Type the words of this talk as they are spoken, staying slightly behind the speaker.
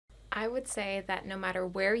I would say that no matter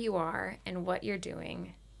where you are and what you're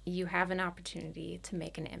doing, you have an opportunity to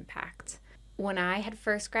make an impact. When I had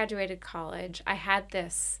first graduated college, I had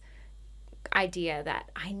this idea that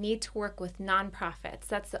I need to work with nonprofits.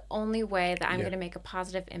 That's the only way that I'm Yeah. going to make a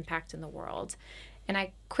positive impact in the world. And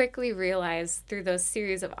I quickly realized through those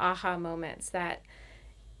series of aha moments that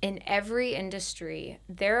in every industry,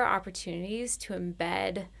 there are opportunities to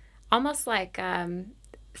embed almost like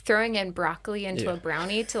throwing in broccoli into Yeah. a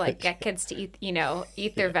brownie to like get kids to eat,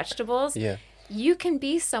 eat their Yeah. vegetables. Yeah. You can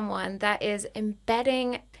be someone that is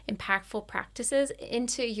embedding impactful practices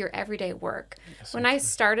into your everyday work. That's so When I true.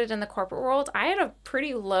 started in the corporate world, I had a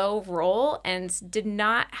pretty low role and did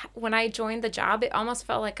not, when I joined the job, it almost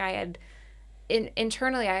felt like I had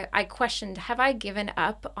internally I questioned, have I given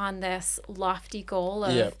up on this lofty goal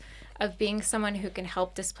Yeah. of being someone who can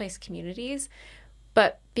help displaced communities?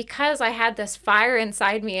 But because I had this fire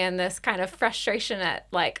inside me and this kind of frustration at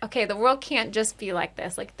like, okay, the world can't just be like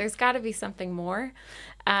this. Like, there's got to be something more.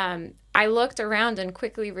 I looked around and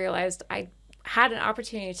quickly realized I had an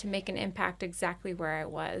opportunity to make an impact exactly where I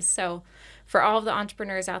was. So, for all of the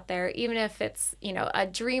entrepreneurs out there, even if it's, a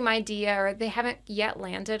dream idea or they haven't yet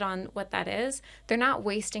landed on what that is, they're not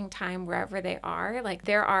wasting time wherever they are. Like,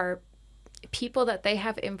 there are people that they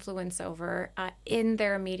have influence over in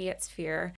their immediate sphere